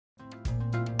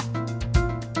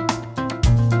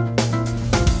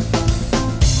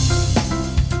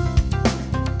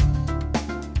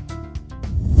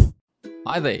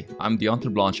Hi there, I'm Deon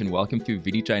Terblanche and welcome to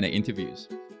Viditrainer Interviews.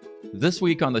 This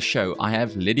week on the show, I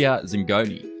have Lydia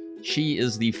Zingoni. She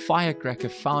is the Firecracker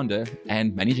founder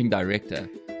and managing director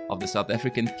of the South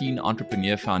African Teen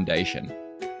Entrepreneur Foundation.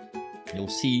 You'll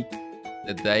see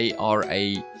that they are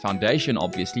a foundation,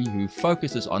 obviously, who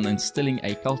focuses on instilling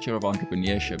a culture of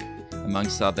entrepreneurship among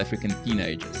South African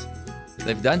teenagers.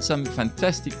 They've done some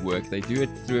fantastic work. They do it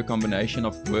through a combination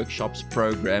of workshops,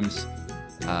 programs,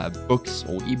 books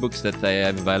or ebooks that they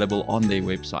have available on their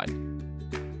website.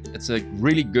 It's a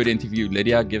really good interview.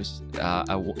 Lydia gives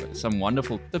some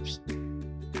wonderful tips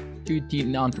to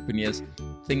teen entrepreneurs.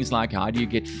 Things like, how do you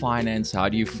get finance? How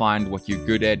do you find what you're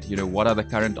good at? What are the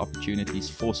current opportunities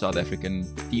for South African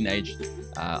teenage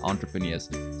entrepreneurs?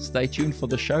 Stay tuned for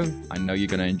the show. I know you're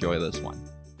going to enjoy this one.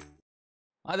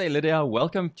 Hi there, Lydia.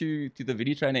 Welcome to the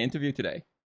Viditrainer interview today.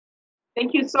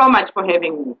 Thank you so much for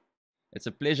having me. It's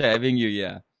a pleasure having you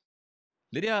here.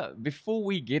 Lydia, before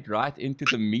we get right into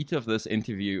the meat of this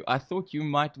interview, I thought you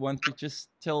might want to just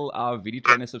tell our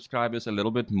Viditrainer subscribers a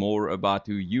little bit more about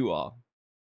who you are.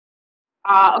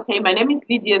 Okay, my name is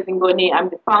Lydia Zingoni. I'm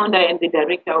the founder and the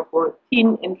director of the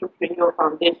Teen Entrepreneur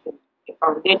Foundation, a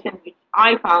foundation which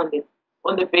I founded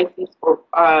on the basis of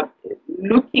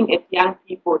looking at young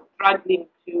people struggling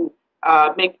to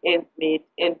make ends meet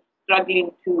and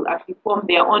struggling to actually form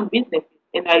their own businesses.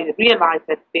 And I realized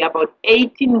that there are about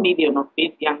 18 million of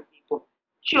these young people.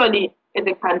 Surely, as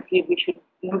a country, we should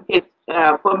look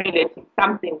at formulating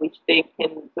something which they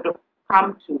can sort of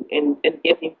come to and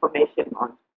get information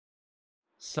on.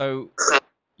 So,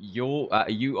 you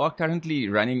are currently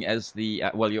running as the,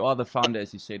 you are the founder,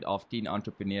 as you said, of Teen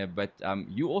Entrepreneur, but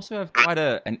you also have quite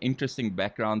an interesting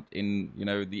background in,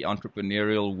 the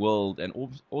entrepreneurial world and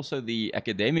also the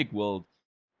academic world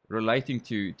relating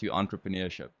to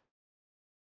entrepreneurship.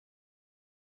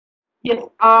 Yes,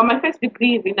 my first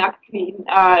degree is in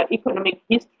economic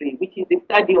history, which is the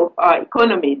study of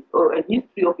economies or a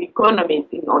history of economies,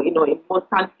 in most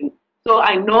countries. So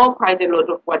I know quite a lot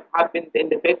of what happens in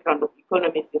the background of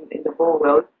economies in the whole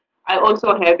world. I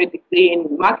also have a degree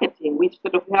in marketing, which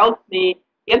sort of helps me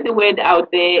get the word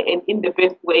out there and in the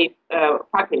best way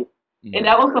packaged. Mm-hmm. And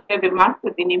I also have a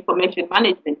master's in information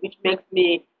management, which makes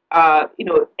me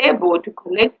able to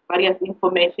collect various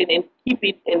information and keep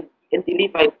it and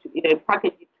deliver it,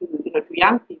 package it to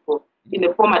young people in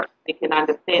a format they can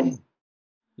understand.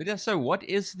 Lydia, so what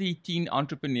is the Teen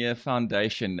Entrepreneur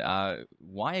Foundation?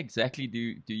 Why exactly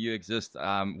do you exist?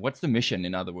 What's the mission,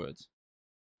 in other words?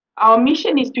 Our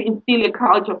mission is to instill a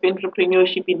culture of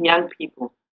entrepreneurship in young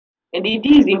people. And it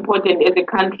is important as a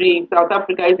country. South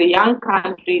Africa is a young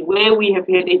country where we have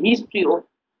had a history of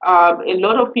a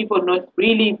lot of people not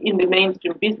really in the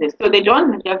mainstream business. So they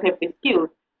don't just have the skills.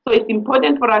 So it's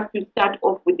important for us to start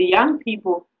off with the young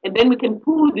people, and then we can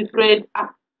pull the thread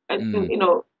up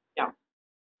to,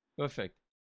 Perfect.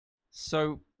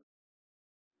 So,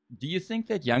 do you think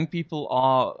that young people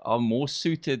are more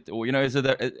suited, or is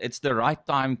it's the right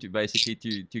time to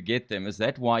basically to get them? Is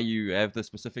that why you have the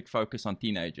specific focus on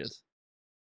teenagers?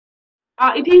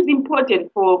 It is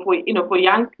important for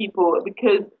young people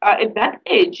because at that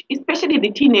age, especially the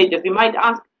teenagers, you might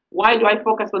ask, why do I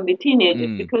focus on the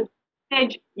teenagers? Because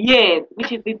age years,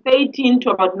 which is the 13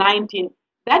 to about 19,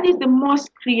 that is the most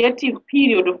creative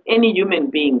period of any human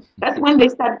being. That's when they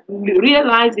start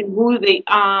realizing who they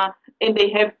are, and they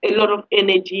have a lot of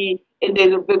energy, and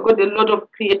they've got a lot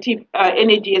of creative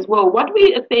energy as well. What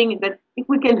we are saying is that if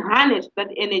we can harness that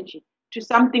energy to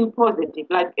something positive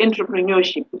like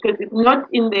entrepreneurship, because it's not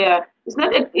in there, it's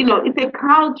not it's a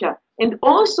culture, and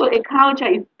also a culture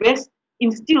is best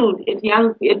instilled at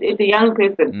a young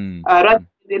person rather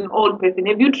than an old person.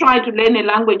 Have you tried to learn a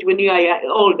language when you are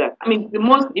older? I mean, it's the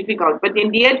most difficult, but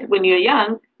in the end, when you're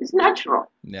young, it's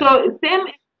natural. Yeah. So same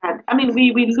as that. I mean,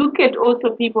 we look at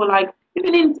also people like,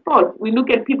 even in sports, we look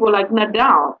at people like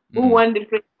Nadal, who won the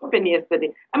French Open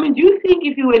yesterday. I mean, do you think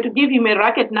if you were to give him a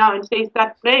racket now and say,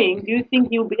 start playing, do you think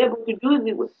he'll be able to do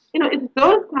this? It's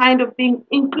those kind of things,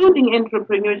 including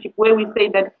entrepreneurship, where we say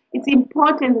that it's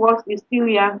important whilst we're still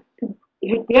young to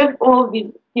have all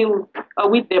these skills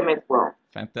with them as well.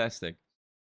 Fantastic.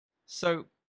 So,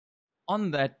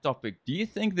 on that topic, do you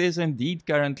think there's indeed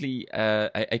currently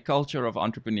a culture of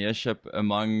entrepreneurship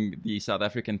among the South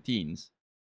African teens?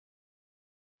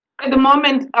 At the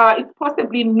moment, it's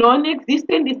possibly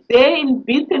non-existent. It's there in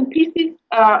bits and pieces,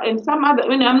 and some other.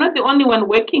 I'm not the only one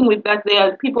working with that. There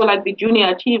are people like the junior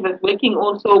achievers working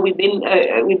also within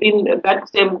that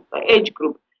same age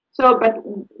group. So, but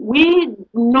we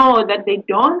know that they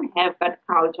don't have that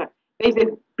culture. There's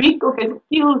a big of a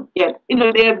skill gap.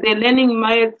 They're learning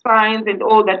math, science, and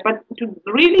all that. But to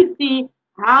really see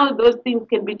how those things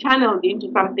can be channeled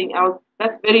into something else,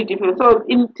 that's very difficult. So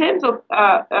in terms of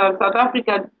South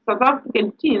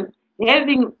African teens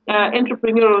having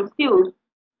entrepreneurial skills,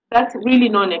 that's really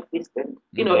non-existent,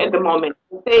 at the moment.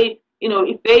 Say,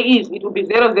 if there is, it will be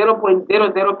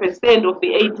 0.00% of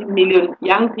the 18 million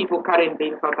young people currently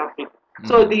in South Africa.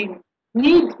 So the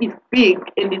need is big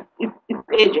and it's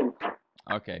urgent.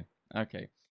 Okay.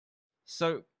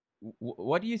 So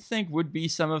what do you think would be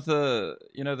some of the,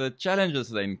 the challenges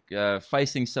then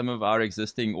facing some of our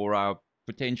existing or our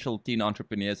potential teen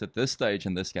entrepreneurs at this stage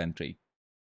in this country?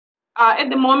 At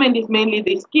the moment, it's mainly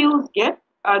the skills gap.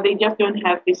 They just don't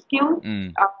have the skills.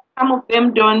 Some of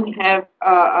them don't have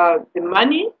the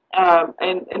money,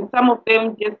 and some of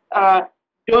them just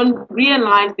don't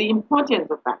realize the importance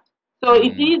of that. So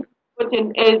it is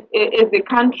important as a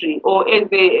country or as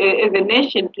a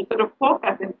nation to sort of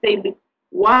focus and say, look,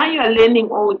 why you are learning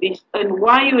all this and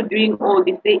why you're doing all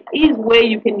this, there is where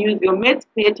you can use your maths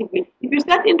creatively. If you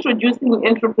start introducing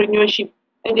entrepreneurship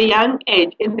at a young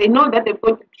age and they know that they've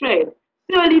got to trade,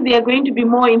 surely they are going to be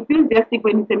more enthusiastic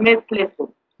when it's a maths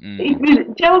lesson. If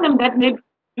you tell them that maybe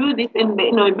do this and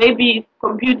maybe it's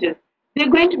computers, they're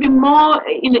going to be more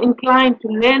inclined to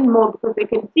learn more because they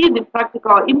can see the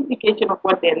practical implication of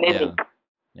what they're learning.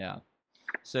 Yeah.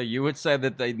 So you would say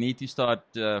that they need to start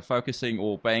focusing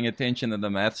or paying attention in the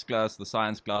maths class, the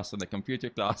science class, and the computer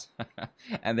class,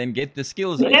 and then get the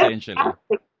skills essentially.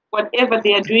 Whatever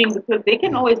they are doing, because they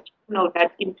can always channel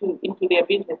that into their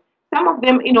business. Some of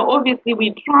them, obviously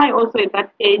we try also at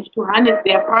that age to harness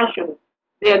their passion,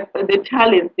 their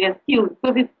talents, their skills.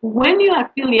 So when you are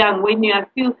still young, when you are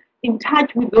still in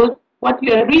touch with those, what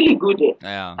you are really good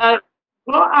at,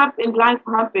 grow up and life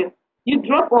happens. You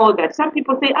drop all that. Some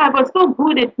people say, I was so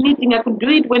good at knitting, I could do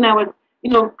it when I was,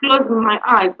 closing my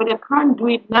eyes, but I can't do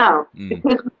it now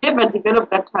because we never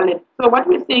developed that talent. So what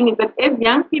we're saying is that as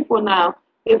young people now,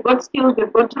 they've got skills,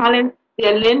 they've got talent,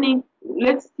 they're learning.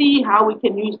 Let's see how we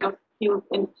can use those skills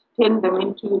and turn them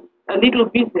into a little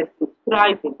business to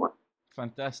thrive in one.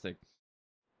 Fantastic.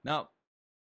 Now,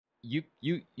 you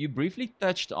briefly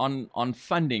touched on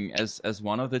funding as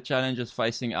one of the challenges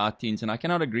facing our teens, and I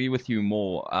cannot agree with you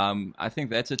more. I think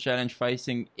that's a challenge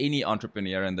facing any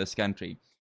entrepreneur in this country.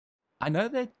 I know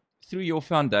that through your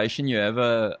foundation you have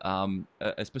a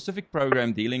specific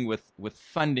program dealing with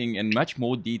funding in much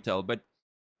more detail, but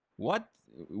what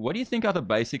do you think are the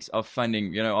basics of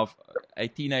funding, of a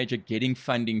teenager getting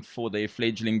funding for their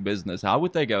fledgling business? How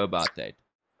would they go about that?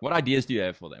 What ideas do you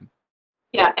have for them?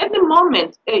 Yeah, at the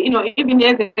moment, even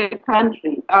as a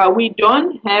country, we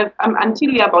don't have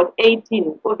until you're about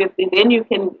 18. Obviously, then you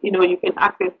can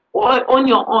access on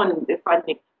your own the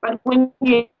funding. But when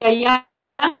you're young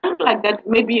like that,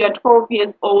 maybe you're 12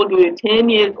 years old, or you're 10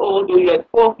 years old, or you're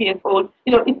 12 years old.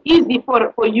 It's easy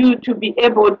for you to be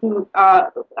able to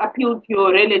appeal to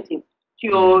your relatives, to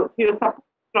your support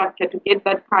structure to get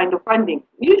that kind of funding.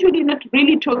 Usually, not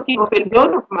really talking of a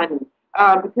lot of money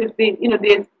because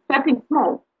they're starting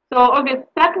small. So okay,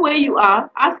 start where you are,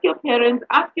 ask your parents,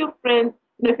 ask your friends,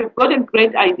 if you've got a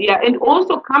great idea, and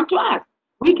also come to us.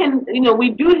 We can,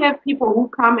 we do have people who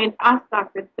come and ask us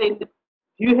and say, do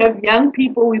you have young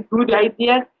people with good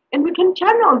ideas? And we can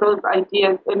channel those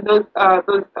ideas and those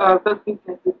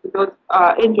businesses to those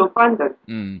angel funders.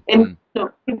 And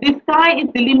the sky is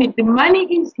the limit. The money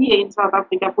is here in South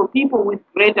Africa for people with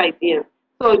great ideas.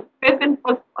 So first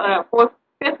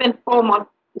and foremost,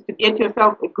 is to get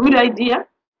yourself a good idea,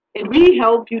 and we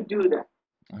help you do that.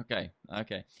 Okay.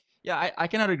 Yeah, I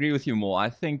cannot agree with you more. I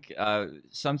think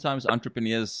sometimes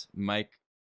entrepreneurs make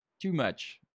too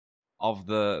much of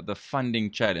the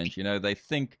funding challenge. They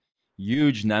think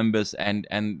huge numbers, and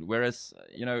whereas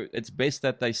it's best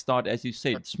that they start, as you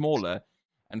said, smaller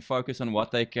and focus on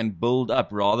what they can build up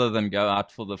rather than go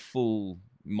out for the full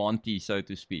Monty, so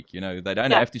to speak. They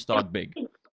don't have to start big.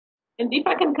 And if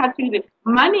I can cut you,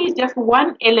 money is just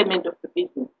one element of the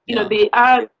business. There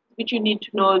are which you need to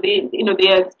know.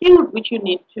 There are skills which you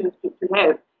need to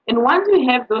have. And once you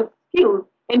have those skills,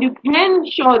 and you can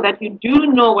show that you do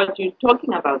know what you're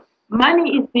talking about,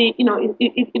 money is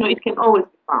it can always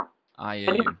be found. I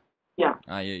hear you. Yeah.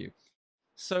 I hear you.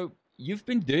 So you've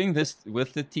been doing this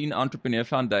with the Teen Entrepreneur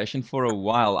Foundation for a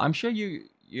while. I'm sure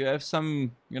you have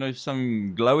some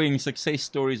glowing success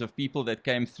stories of people that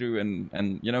came through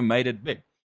and made it big.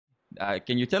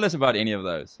 Can you tell us about any of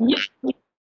those?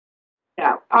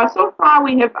 Yeah. So far,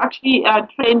 we have actually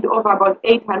trained over about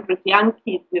 800 young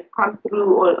kids who've come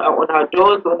through on our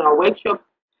doors, on our workshops.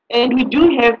 And we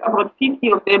do have about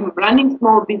 50 of them running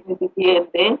small businesses here and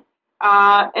there.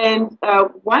 And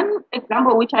one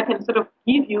example which I can sort of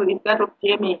give you is that of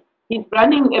Jamie, He's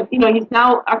running, he's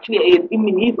now actually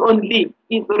in his own league.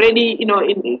 He's already,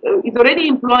 he's already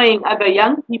employing other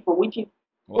young people, which is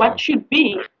what should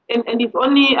be. And it's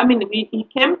only, he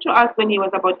came to us when he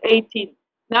was about 18.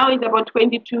 Now he's about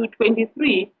 22,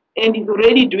 23, and he's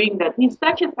already doing that. He's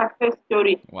such a success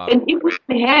story. Wow. And if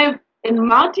we have and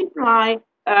multiply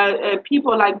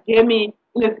people like Jamie,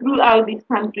 throughout this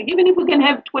country, even if we can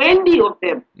have 20 of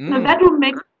them, that will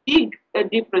make a big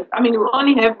difference. We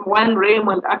only have one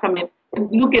Raymond Ackerman,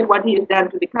 and look at what he has done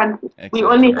to the country. Exactly. We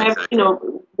only have,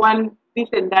 one this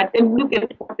and that, and look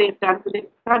at what they've done to the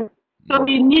country. So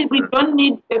we don't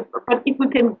need, but if we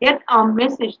can get our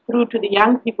message through to the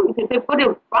young people, they've got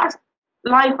a vast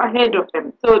life ahead of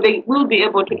them, so they will be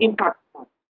able to impact that.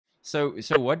 So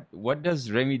what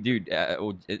does Remy do?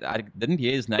 I didn't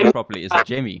hear his name properly. Is it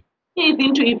Jamie? He is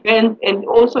into events, and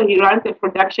also he runs a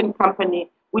production company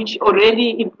which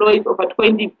already employs over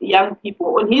 20 young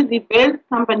people. On his events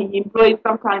company, he employs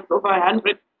sometimes over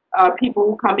 100 people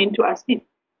who come in to assist.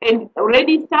 And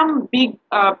already some big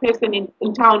person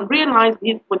in town realized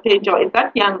his potential at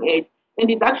that young age, and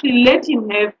is actually let him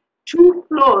have 2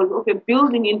 floors of a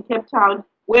building in Cape Town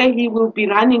where he will be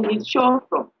running his show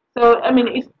from. So,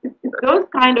 it's those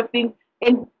kind of things.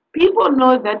 And people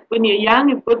know that when you're young,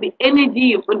 you've got the energy,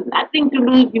 you've got nothing to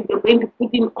lose, you're going to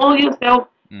put in all yourself,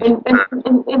 and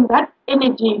that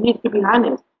energy needs to be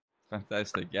harnessed.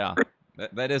 Fantastic, yeah.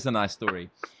 That is a nice story.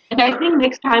 And I think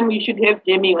next time you should have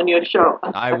Jamie on your show.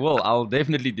 I will. I'll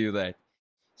definitely do that.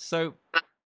 So,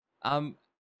 do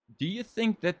you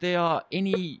think that there are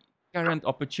any current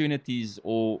opportunities,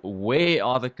 or where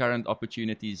are the current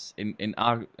opportunities in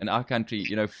our country,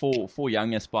 for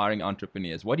young aspiring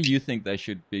entrepreneurs? What do you think they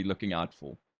should be looking out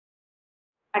for?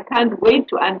 I can't wait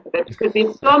to answer that, because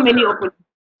there's so many opportunities in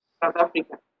South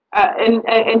Africa.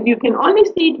 And you can only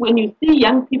see it when you see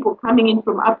young people coming in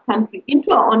from up country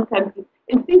into our own country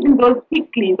and seizing those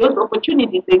quickly, those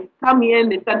opportunities. They come here and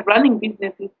they start running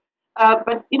businesses.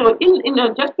 But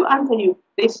just to answer you,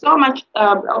 there's so much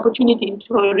opportunity in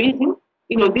tourism.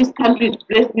 This country is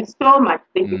blessed with so much.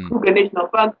 There's the Kruger National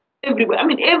Park everywhere.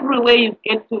 Everywhere you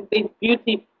get to, there's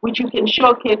beauty which you can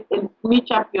showcase and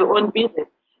niche up your own business.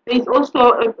 There's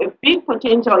also a big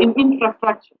potential in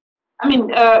infrastructure.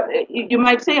 You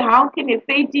might say, how can a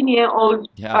 13-year-old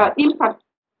impact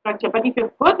infrastructure? But if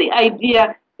you've got the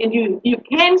idea and you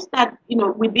can start,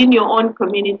 within your own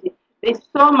community. There's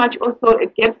so much also a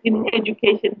gap in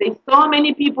education. There's so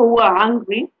many people who are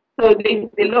hungry, so there's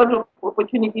a lot of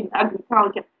opportunity in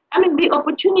agriculture. The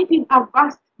opportunities are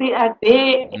vast. They are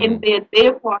there, and they're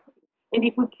there for us. And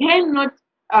if we cannot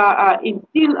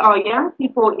instill our young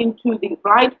people into the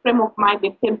right frame of mind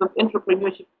in terms of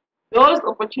entrepreneurship, those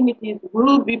opportunities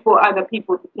will be for other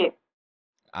people to take.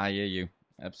 I hear you.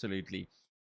 Absolutely.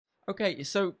 Okay,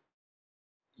 so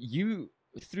you,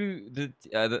 through the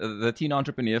Teen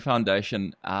Entrepreneur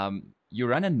Foundation, you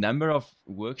run a number of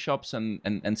workshops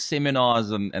and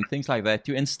seminars and things like that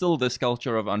to instill this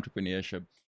culture of entrepreneurship.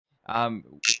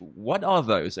 What are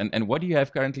those, and what do you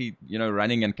have currently,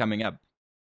 running and coming up?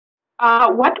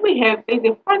 What we have is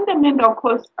a fundamental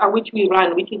course which we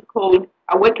run, which is called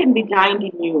Awaken the Giant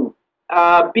in You,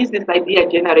 Business Idea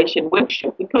Generation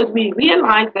Workshop, because we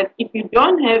realize that if you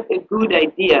don't have a good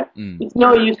idea, it's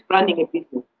no use running a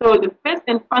business. So the first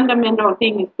and fundamental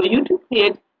thing is for you to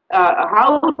create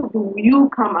how do you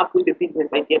come up with a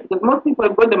business idea? Because most people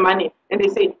have got the money and they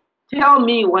say, tell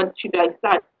me what should I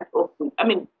start off with.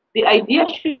 The idea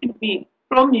should be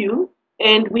from you,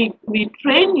 and we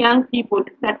train young people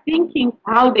to start thinking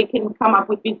how they can come up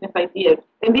with business ideas.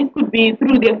 And this could be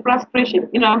through their frustration.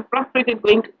 I'm frustrated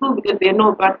going to school because there are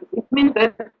no buses. It means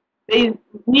that there is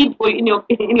need for in your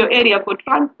area for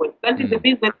transport. That is the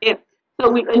business area.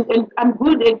 So and I'm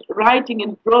good at writing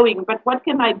and drawing, but what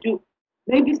can I do?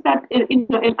 Maybe start in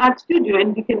an art studio,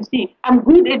 and you can see I'm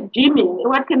good at gymming.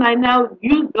 What can I now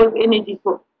use those energies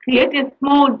for? Create a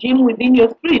small gym within your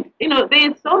street. There are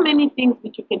so many things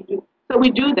which you can do. So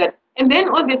we do that. And then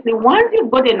obviously, once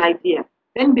you've got an idea,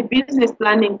 then the business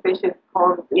planning session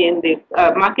comes in, the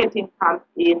marketing comes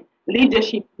in,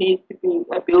 leadership needs to be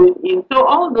built in. So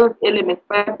all those elements,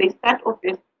 but they start off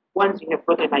as once you have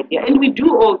got an idea. And we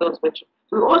do all those workshops.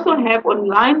 We also have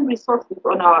online resources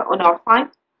on our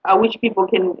site, which people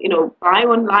can buy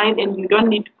online, and you don't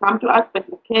need to come to us, but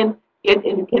you can get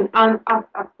and you can ask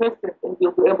us questions, and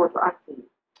we'll be able to answer you.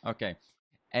 Okay.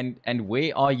 And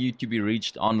where are you to be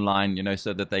reached online,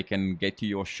 so that they can get to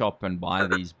your shop and buy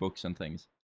these books and things?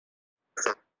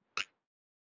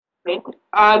 Okay.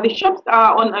 The shops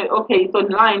are on, it's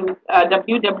online,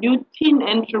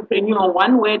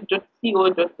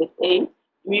 www.teenentrepreneur1word.co.za.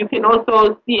 You You can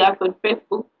also see us on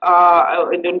Facebook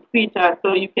and on Twitter.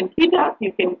 So you can tweet us,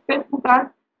 you can Facebook us,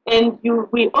 and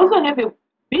we also have a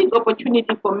big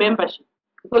opportunity for membership,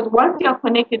 because once you are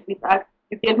connected with us,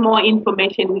 you get more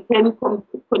information. We can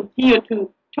continue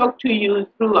to talk to you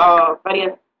through our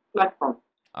various platforms.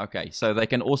 Okay, so they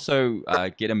can also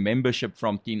get a membership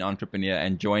from Teen Entrepreneur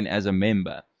and join as a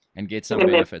member and get some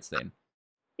benefits then.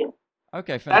 Yes.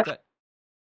 Okay, fantastic.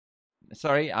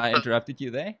 Sorry, I interrupted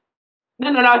you there. No,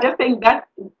 I'm just saying that's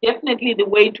definitely the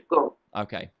way to go.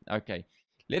 Okay.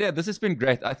 Lydia, this has been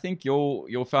great. I think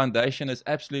your foundation is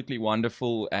absolutely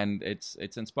wonderful, and it's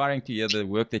inspiring to hear the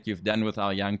work that you've done with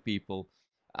our young people.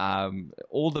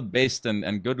 All the best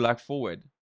and good luck forward.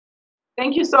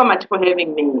 Thank you so much for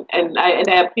having me, and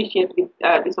I appreciate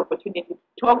this opportunity to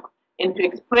talk and to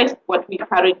express what we're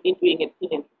currently doing at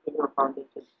Teen Entrepreneur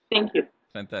Foundation. Thank you.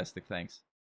 Fantastic. Thanks.